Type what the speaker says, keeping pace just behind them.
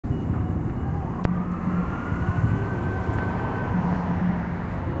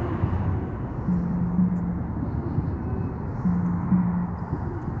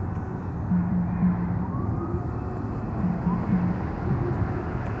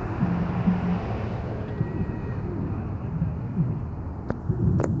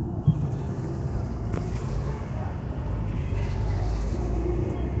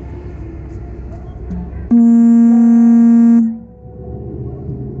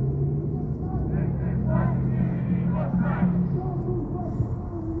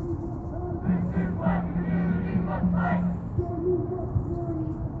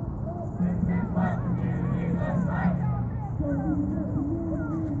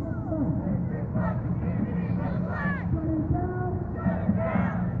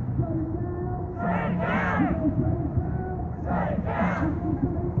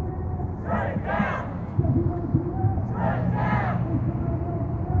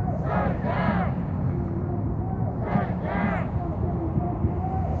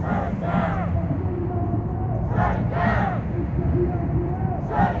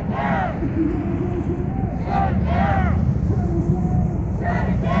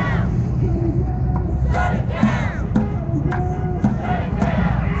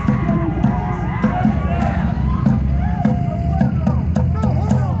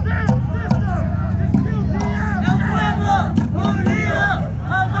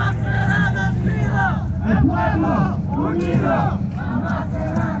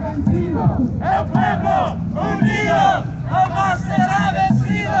El pueblo unido jamás será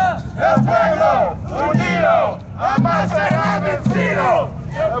vencido. El pueblo unido jamás será vencido.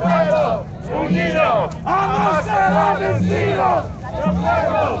 El pueblo unido jamás será vencido. El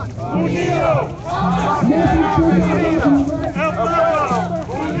pueblo unido jamás será vencido. El pueblo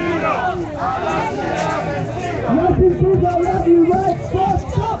unido jamás será vencido. Nothing says I love you like fuck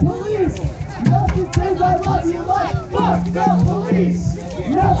the police. Nothing says I love you like fuck the police.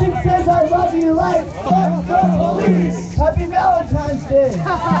 Nothing says I love you like fuck the police. Happy Valentine's Day.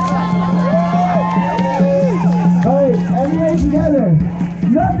 Alright, everybody together.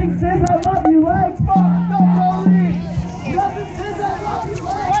 Nothing says I love you like fuck the police. Nothing says I love you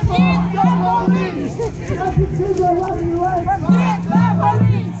like fuck the police. Nothing says I love you like fuck the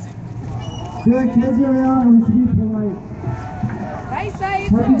police. Good, kids are around, we should be polite. They say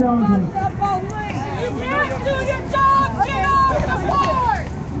it's Happy a Valentine's. fucked up on me. You can't do your job, get off the board!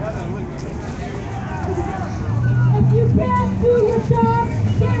 If you can't do your job,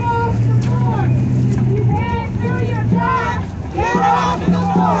 get off the board! If you can't do your job, get off the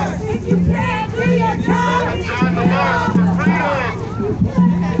board! If you can't do your job, Join the march for freedom.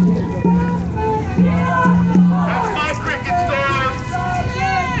 get off the board! That's my cricket storm.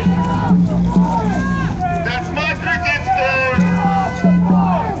 That's my cricket storm.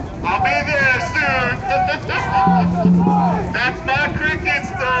 I'll be there soon. That's my cricket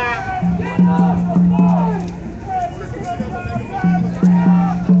storm.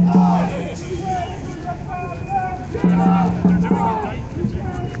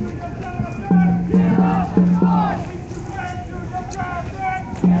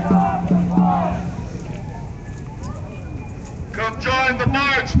 Come join the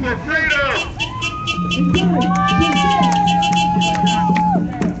march for freedom.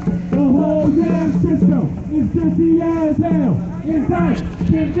 The whole damn system is dirty as hell. Indict,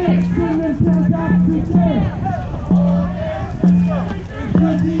 convict, send them to Dr. Jail. It's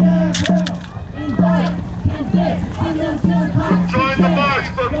dirty as hell. Indict, convict, send them to Dr. Join the march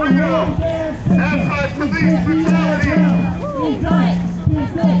for freedom. Anti-police brutality. Indict,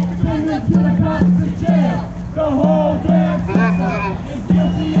 convict, send them to Dr. Jail. The whole damn system is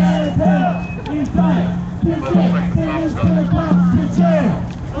dirty as hell. Indict, convict, send them to Dr. Jail.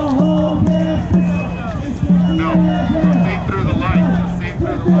 The whole damn system is dirty as hell. See through the light. See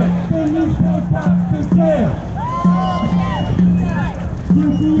through the light.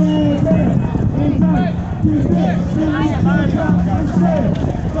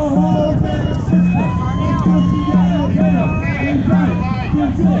 The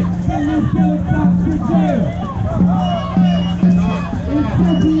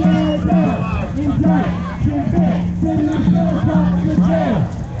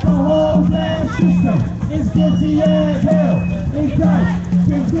whole damn system is guilty as hell. Indict,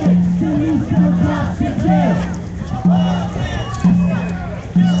 convict, send these cops to jail.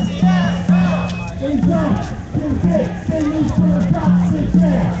 Indict, convict, send these cops to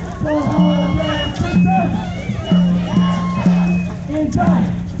jail. The whole damn system. Indict,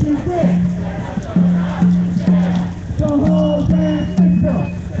 convict. The whole damn system.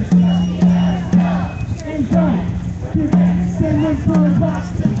 Indict, convict, send these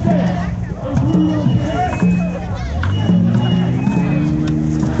cops to jail.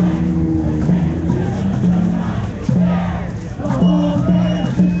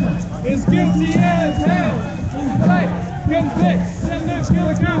 Is guilty as hell. Indict, convict, send this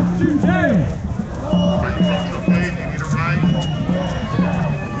killer cop to jail. Are you on the page? You need a ride?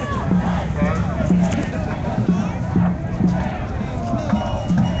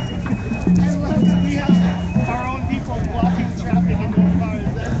 We have our own people blocking traffic in their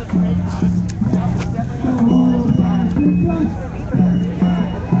cars. That's a great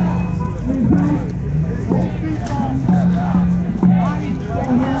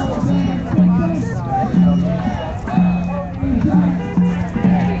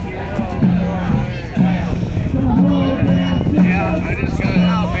Yeah, I just got it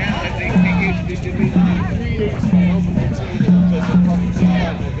out, man. I think it should be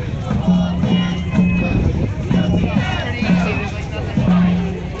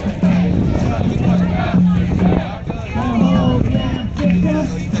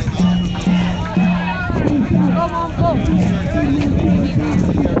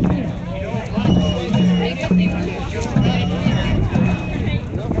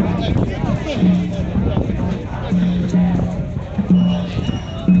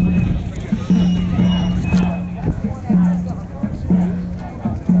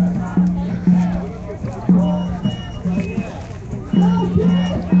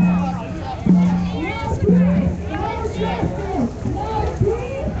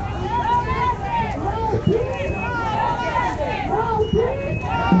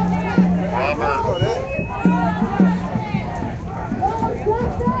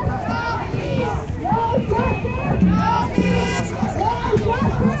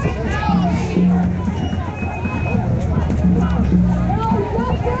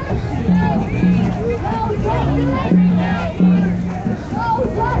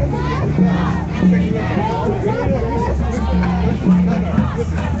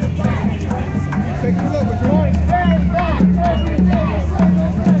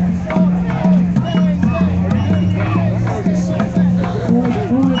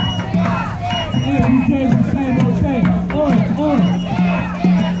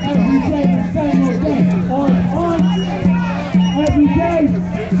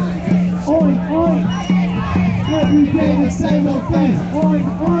thing.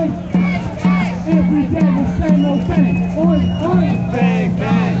 Oink, oink. Every day the same old thing. Oink, oink. Bang,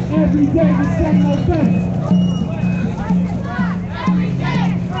 bang. Every day the same old thing. Every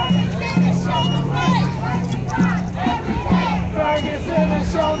day, Ferguson is shown the way. Every day, Ferguson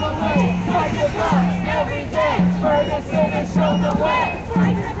is shown the way. Fight the clock. Every day, Ferguson is shown the way.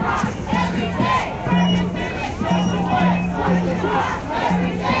 Fight the clock. Every day, Ferguson is shown the way. Fight the clock.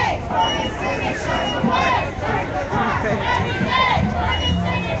 Every day, Ferguson is shown the way. Fight the clock. Every day.